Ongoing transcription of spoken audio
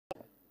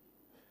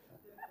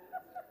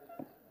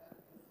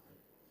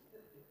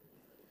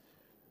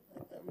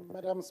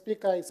Madam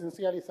Speaker, I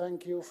sincerely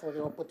thank you for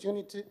the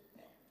opportunity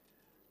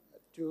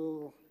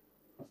to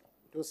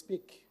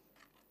speak.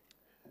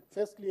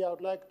 Firstly, I would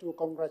like to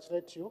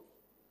congratulate you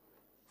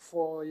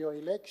for your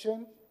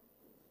election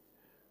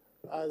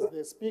as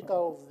the Speaker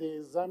of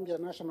the Zambia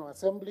National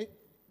Assembly,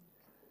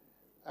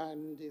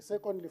 and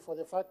secondly, for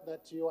the fact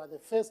that you are the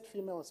first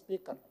female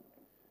Speaker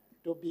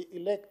to be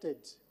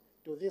elected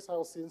to this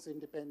House since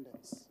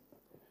independence.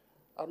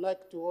 I would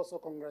like to also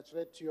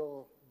congratulate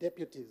your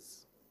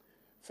deputies,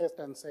 first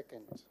and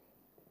second.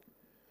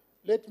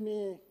 Let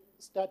me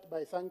start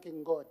by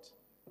thanking God,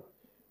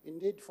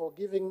 indeed, for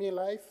giving me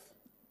life,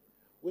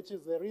 which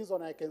is the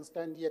reason I can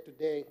stand here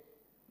today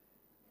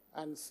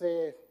and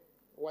say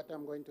what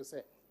I'm going to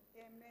say.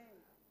 Amen.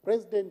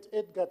 President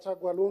Edgar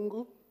Chagwa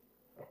Lungu,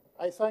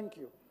 I thank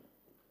you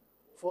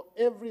for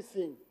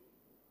everything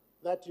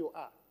that you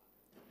are,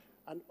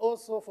 and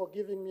also for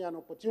giving me an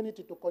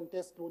opportunity to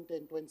contest Lunte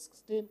in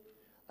 2016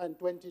 and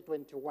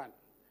 2021.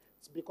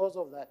 It's because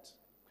of that.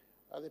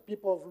 The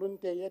people of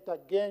Lunte yet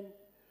again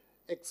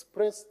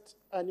expressed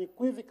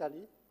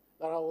unequivocally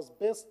that I was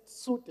best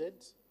suited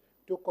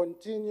to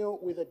continue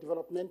with the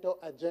developmental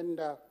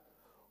agenda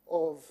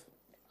of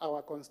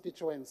our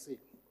constituency.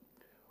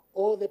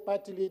 All the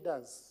party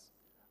leaders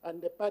and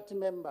the party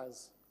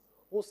members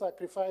who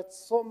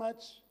sacrificed so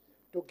much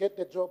to get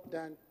the job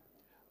done,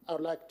 I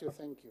would like to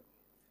thank you.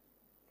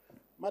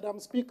 Madam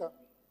Speaker,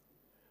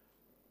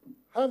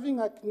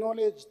 having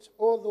acknowledged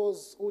all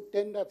those who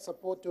tendered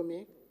support to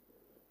me,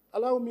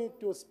 allow me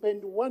to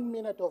spend 1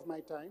 minute of my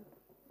time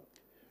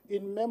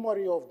in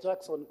memory of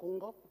Jackson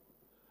Kungo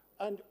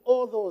and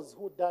all those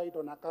who died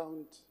on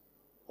account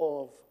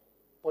of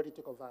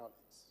political violence.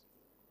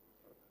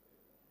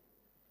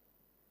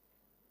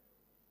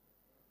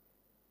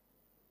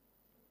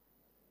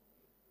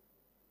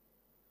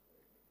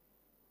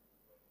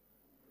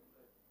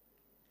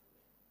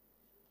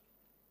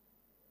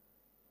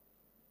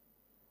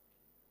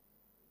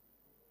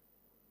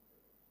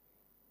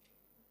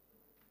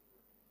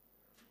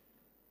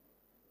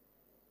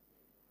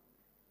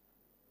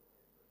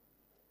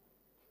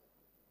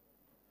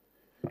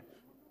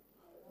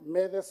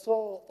 May the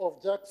soul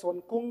of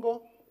Jackson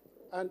Kungo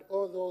and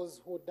all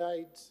those who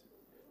died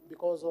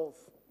because of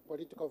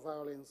political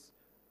violence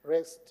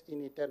rest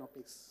in eternal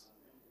peace.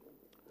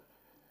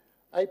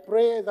 I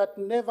pray that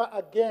never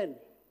again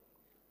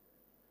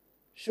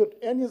should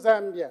any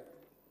Zambian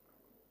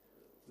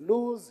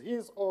lose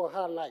his or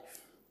her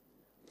life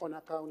on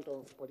account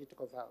of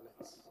political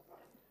violence.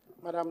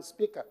 Madam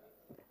Speaker,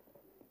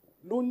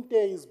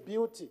 Lunte is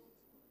beauty.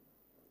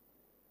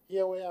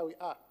 Here where we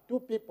are, 2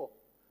 people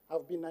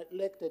have been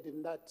elected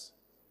in that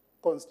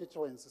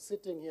constituency,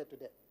 sitting here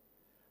today.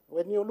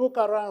 When you look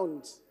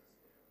around,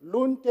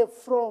 Lunte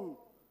from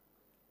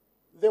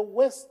the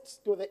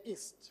west to the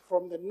east,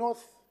 from the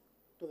north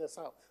to the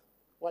south,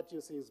 what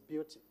you see is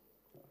beauty.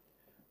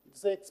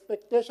 It's the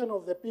expectation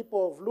of the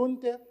people of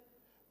Lunte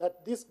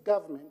that this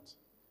government,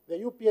 the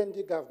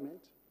UPND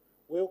government,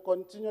 will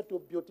continue to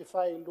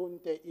beautify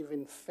Lunte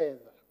even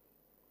further.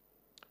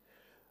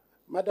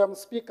 Madam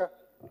Speaker,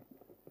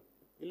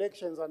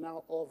 elections are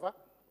now over.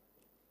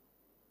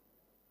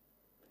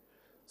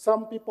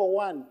 Some people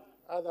won,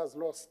 others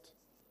lost.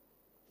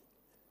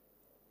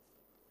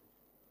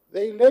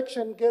 The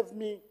election gave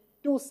me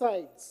 2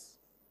 sides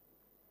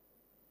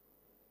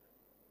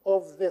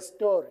of the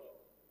story.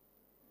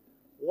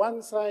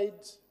 One side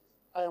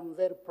I am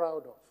very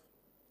proud of,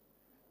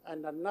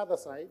 and another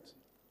side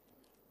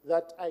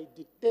that I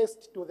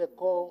detest to the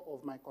core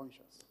of my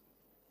conscience.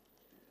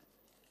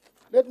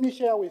 Let me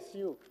share with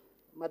you,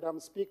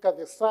 Madam Speaker,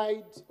 the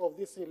side of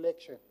this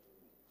election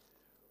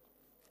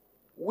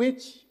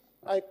which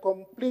I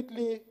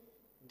completely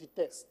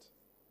detest.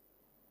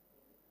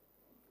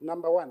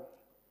 Number 1,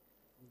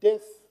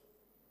 death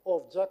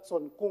of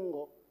Jackson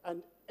Kungo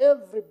and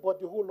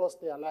everybody who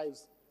lost their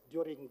lives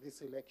during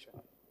this election.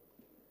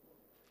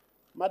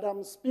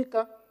 Madam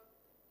Speaker,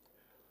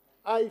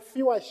 I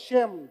feel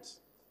ashamed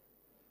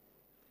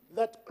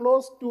that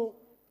close to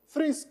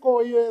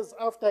 70 years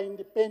after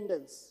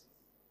independence,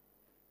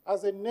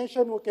 as a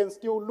nation we can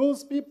still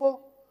lose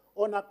people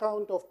on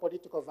account of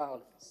political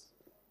violence.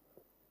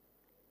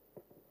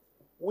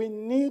 We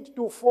need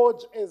to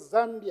forge a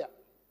Zambia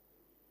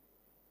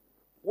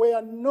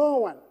where no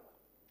one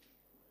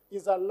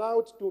is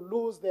allowed to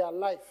lose their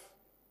life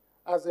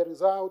as a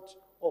result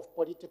of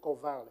political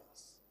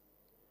violence.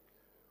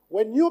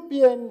 When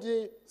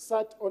UPND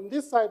sat on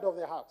this side of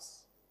the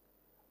House,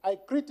 I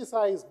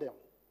criticized them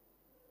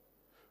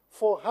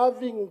for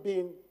having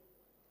been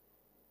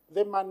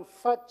the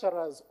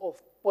manufacturers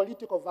of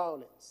political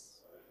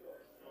violence.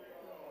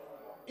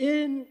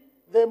 In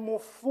the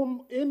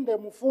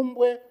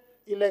Mufumbwe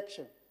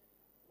election,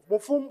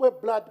 Mufumbwe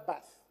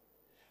bloodbath,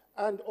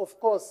 and of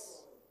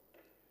course,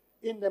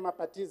 in the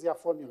Mapatizia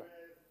formula.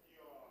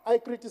 I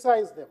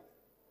criticized them.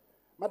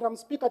 Madam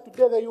Speaker,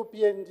 today the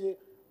UPND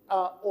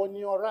are on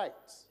your right.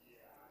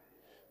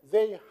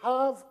 They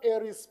have a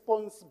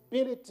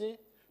responsibility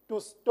to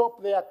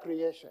stop their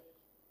creation,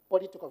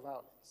 political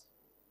violence.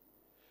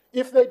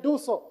 If they do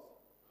so,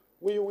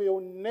 we will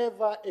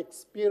never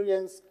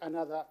experience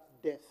another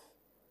death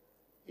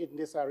in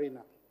this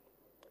arena.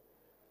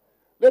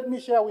 Let me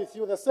share with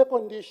you the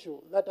second issue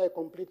that I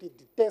completely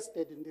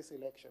detested in this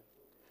election,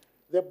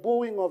 the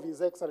booing of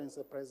His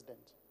Excellency the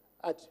President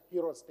at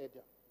Hero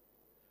Stadium.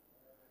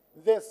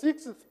 The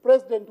sixth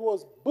president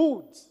was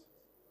booed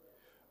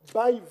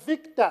by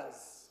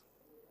victors,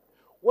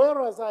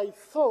 whereas I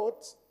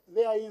thought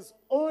there is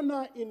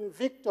honor in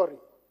victory.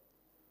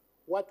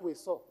 What we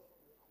saw,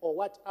 or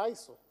what I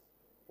saw,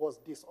 was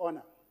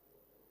dishonor.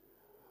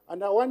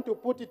 And I want to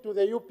put it to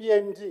the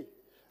UPND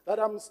that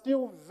I'm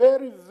still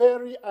very,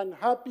 very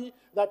unhappy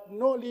that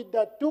no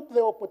leader took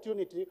the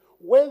opportunity,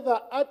 whether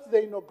at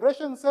the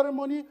inauguration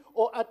ceremony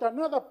or at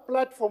another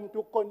platform,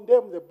 to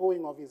condemn the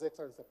booing of His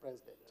Excellency the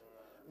President.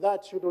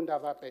 That shouldn't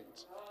have happened.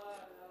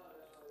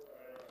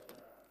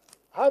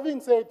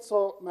 Having said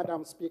so,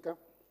 Madam Speaker,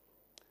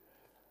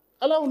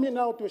 allow me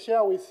now to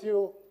share with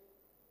you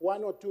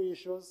one or two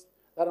issues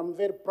that I'm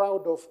very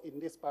proud of in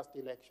this past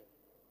election.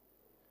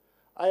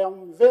 I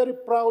am very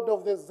proud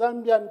of the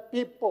Zambian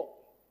people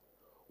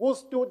who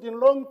stood in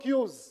long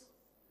queues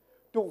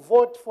to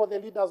vote for the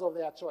leaders of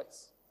their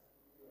choice.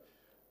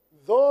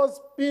 Those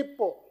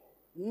people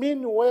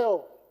mean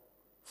well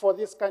for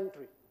this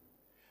country.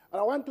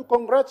 And I want to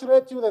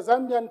congratulate you, the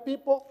Zambian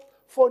people,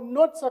 for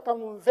not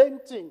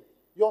circumventing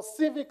your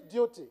civic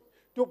duty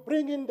to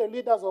bring in the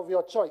leaders of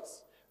your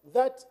choice.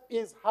 That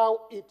is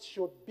how it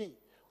should be.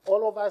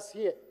 All of us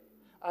here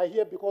are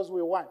here because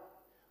we won.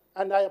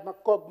 And I am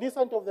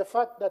cognizant of the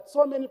fact that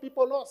so many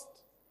people lost.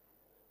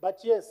 But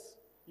yes,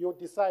 you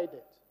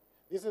decided.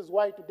 This is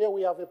why today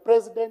we have a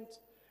president,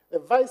 a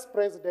vice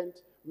president,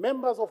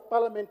 members of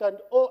parliament, and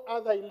all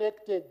other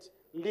elected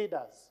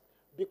leaders.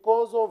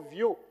 Because of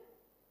you,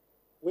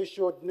 we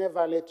should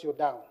never let you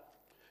down.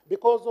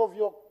 Because of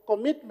your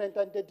commitment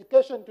and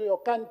dedication to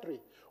your country,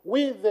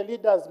 we, the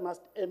leaders,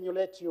 must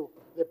emulate you,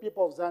 the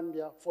people of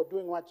Zambia, for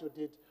doing what you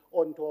did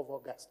on 12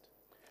 August.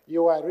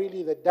 You are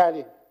really the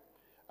darling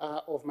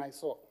of my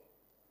soul.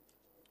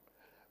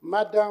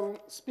 Madam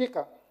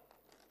Speaker,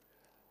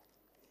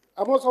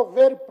 I'm also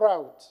very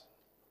proud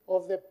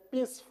of the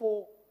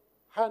peaceful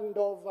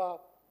handover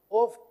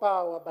of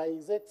power by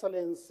His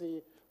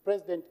Excellency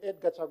President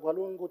Edgar Chagwa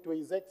Lungu to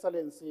His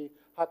Excellency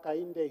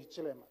Hakainde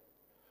Hichilema.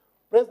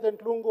 President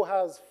Lungu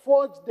has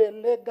forged a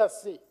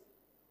legacy,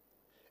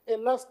 a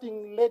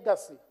lasting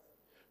legacy,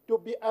 to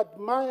be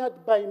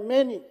admired by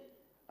many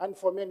and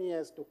for many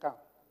years to come.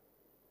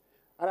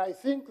 And I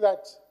think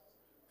that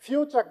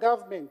future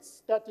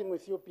governments, starting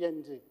with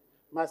UPND,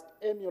 must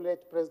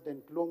emulate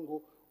President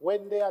Lungu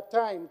when their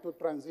time to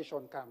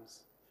transition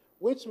comes,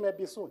 which may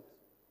be soon.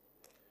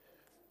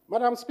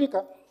 Madam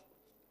Speaker,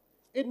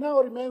 it now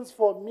remains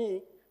for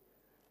me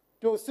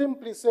to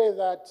simply say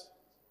that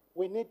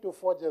we need to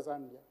forge a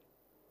Zambia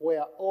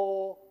where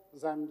all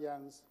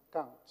Zambians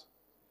count.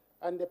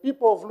 And the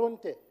people of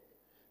Lunte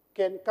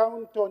can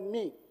count on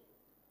me,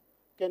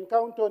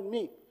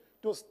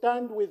 to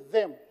stand with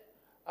them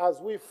as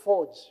we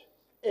forge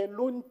a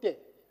Lunte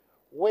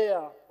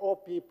where all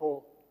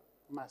people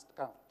must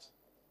count.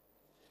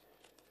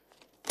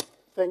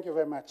 Thank you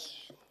very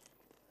much.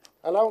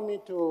 Allow me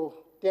to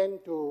turn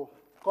to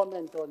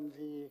comment on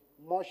the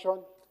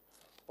motion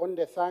on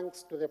the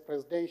thanks to the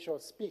presidential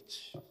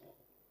speech.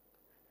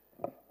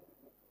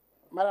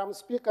 Madam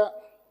Speaker,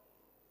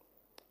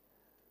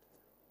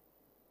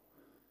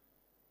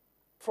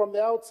 from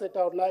the outset,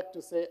 I would like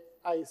to say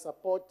I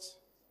support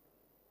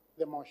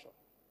the motion.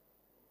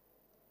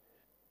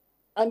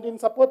 And in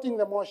supporting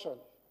the motion,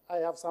 I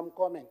have some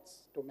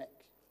comments to make.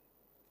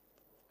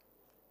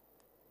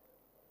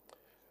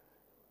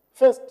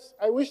 First,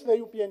 I wish the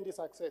UPND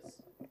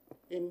success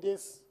in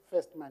this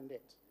first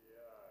mandate.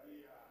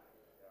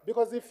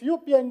 Because if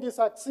UPND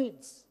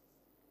succeeds,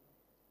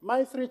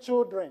 my three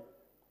children,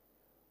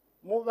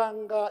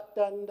 Muvanga,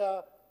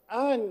 Tanda,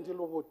 and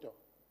Lubuto,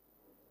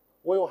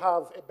 will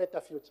have a better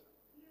future.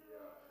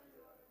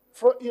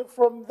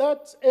 From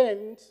that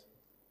end,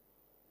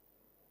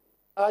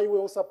 I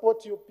will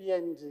support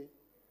UPND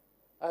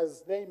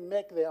as they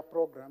make their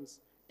programs,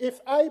 if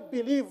I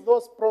believe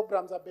those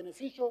programs are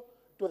beneficial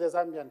to the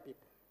Zambian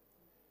people.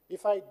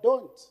 If I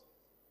don't,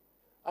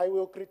 I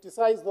will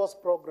criticize those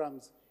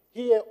programs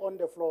here on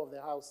the floor of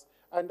the House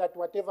and at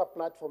whatever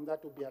platform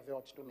that will be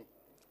available to me.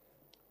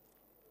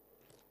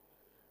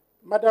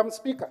 Madam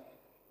Speaker,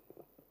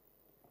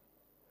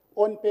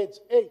 on page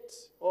 8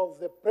 of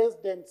the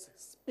President's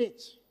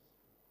speech,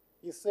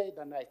 he said,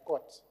 and I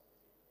quote,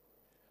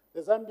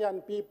 "The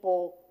Zambian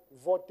people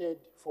voted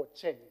for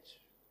change."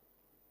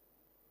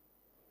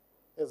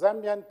 The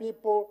Zambian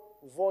people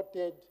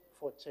voted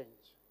for change.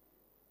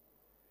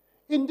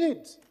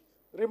 Indeed,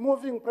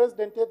 removing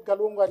President Edgar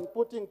Lungu and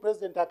putting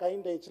President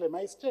Hakainde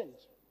Hichilema is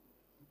change.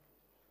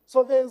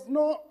 So there's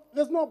no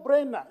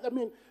brainer. I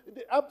mean,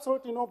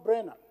 absolutely no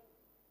brainer.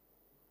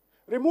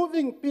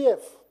 Removing PF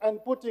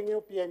and putting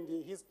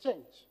UPND is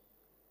change.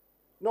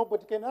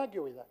 Nobody can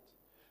argue with that.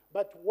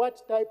 But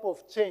what type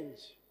of change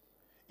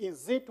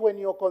is it when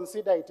you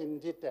consider it in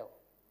detail?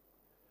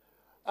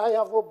 I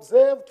have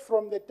observed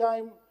from the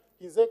time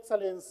His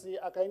Excellency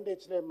Hakainde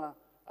Hichilema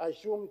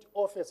assumed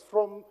office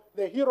from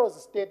the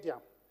Heroes Stadium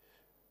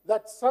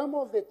that some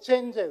of the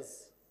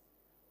changes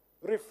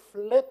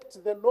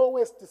reflect the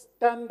lowest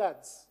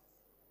standards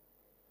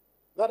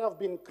that have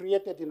been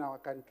created in our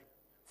country.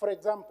 For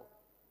example,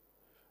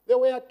 there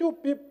were two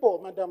people,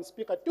 Madam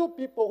Speaker, two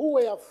people who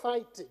were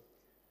fighting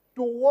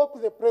to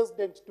walk the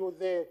president to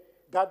the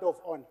guard of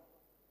honor.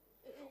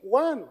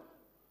 One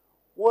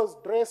was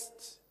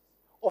dressed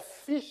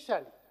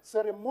officially,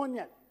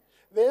 ceremonially.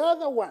 The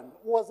other one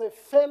was a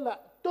fella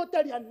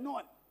totally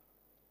unknown,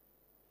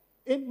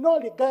 in no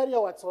regalia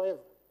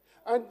whatsoever.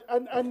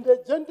 And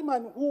the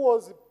gentleman who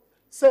was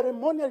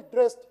ceremonially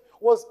dressed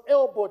was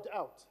elbowed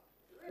out.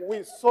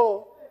 We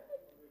saw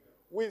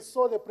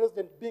the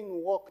president being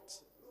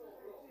walked.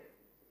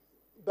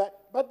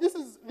 But this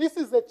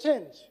is the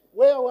change,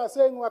 where we're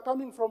saying we're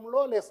coming from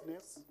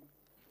lawlessness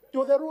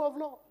to the rule of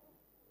law.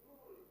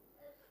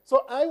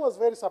 So I was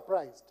very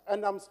surprised,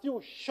 and I'm still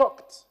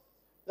shocked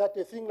that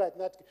a thing like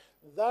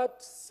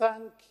that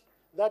sank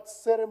that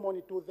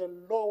ceremony to the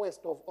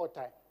lowest of all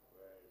time.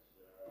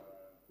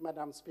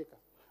 Madam Speaker.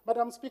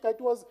 Madam Speaker,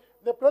 it was,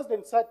 the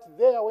president sat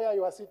there where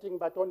you are sitting,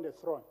 but on the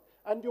throne,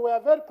 and you were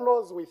very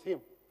close with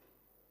him.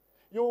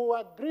 You will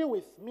agree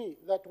with me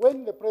that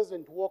when the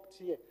president walked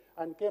here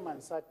and came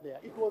and sat there,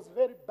 it was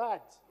very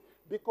bad,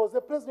 because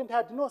the president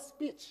had no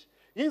speech.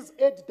 His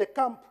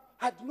aide-de-camp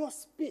had no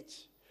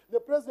speech. The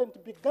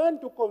president began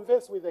to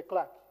converse with the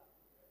clerk.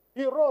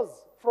 He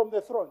rose from the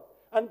throne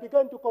and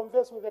began to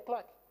converse with the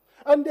clerk.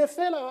 And the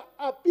fellow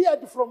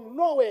appeared from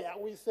nowhere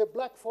with a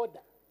black folder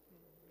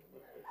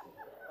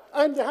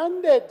and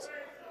handed,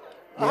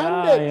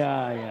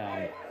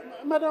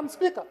 Madam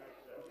Speaker,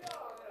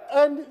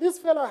 and this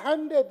fellow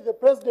handed the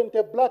president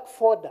a black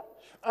folder.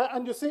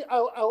 And you see, I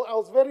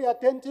was very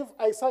attentive.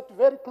 I sat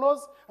very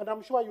close, and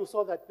I'm sure you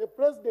saw that. The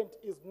president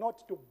is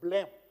not to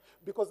blame,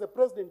 because the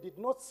president did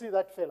not see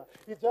that fella.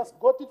 He just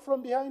got it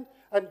from behind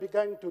and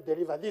began to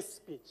deliver this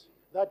speech.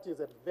 That is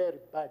a very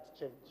bad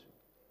change.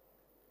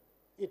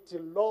 It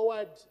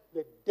lowered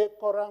the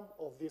decorum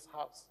of this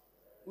house.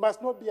 It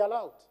must not be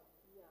allowed.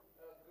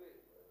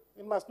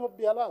 It must not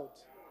be allowed.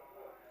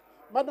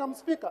 Madam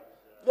Speaker,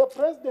 the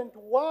president,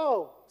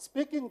 while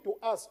speaking to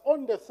us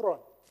on the throne,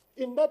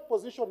 in that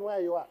position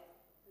where you are,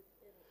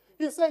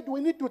 he said,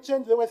 we need to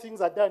change the way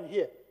things are done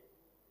here.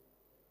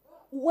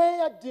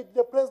 Where did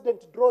the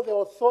president draw the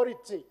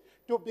authority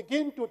to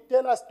begin to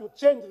tell us to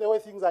change the way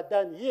things are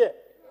done here?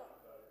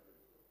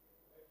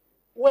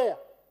 Where?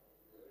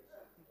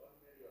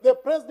 The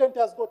president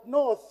has got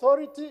no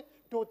authority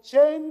to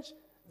change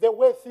the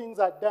way things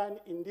are done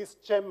in this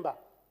chamber.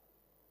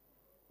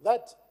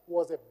 That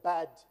was a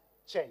bad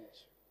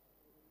change.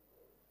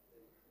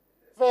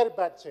 Very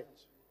bad change.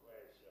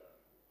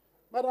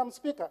 Madam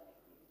Speaker,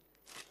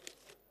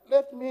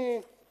 let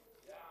me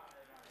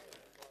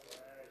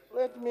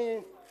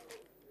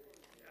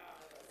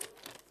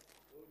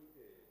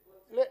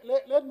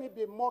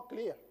be more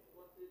clear.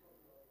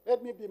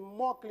 Let me be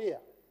more clear.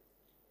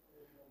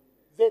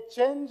 The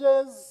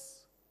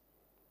changes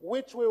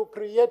which will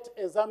create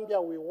a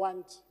Zambia we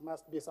want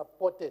must be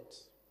supported.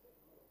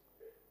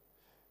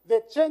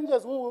 The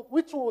changes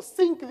which will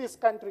sink this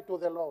country to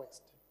the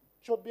lowest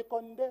should be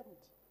condemned.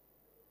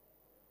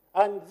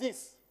 And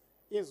this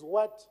is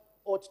what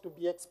ought to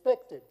be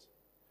expected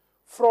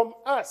from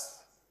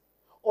us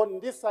on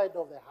this side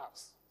of the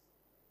house.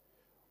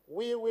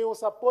 We will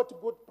support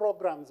good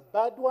programs.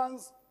 Bad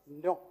ones,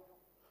 no.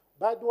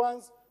 Bad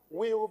ones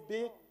will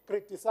be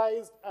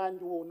criticized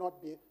and will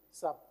not be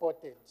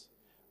supported.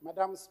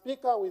 Madam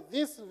Speaker, with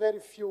these very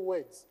few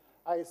words,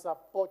 I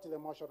support the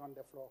motion on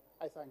the floor.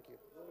 I thank you.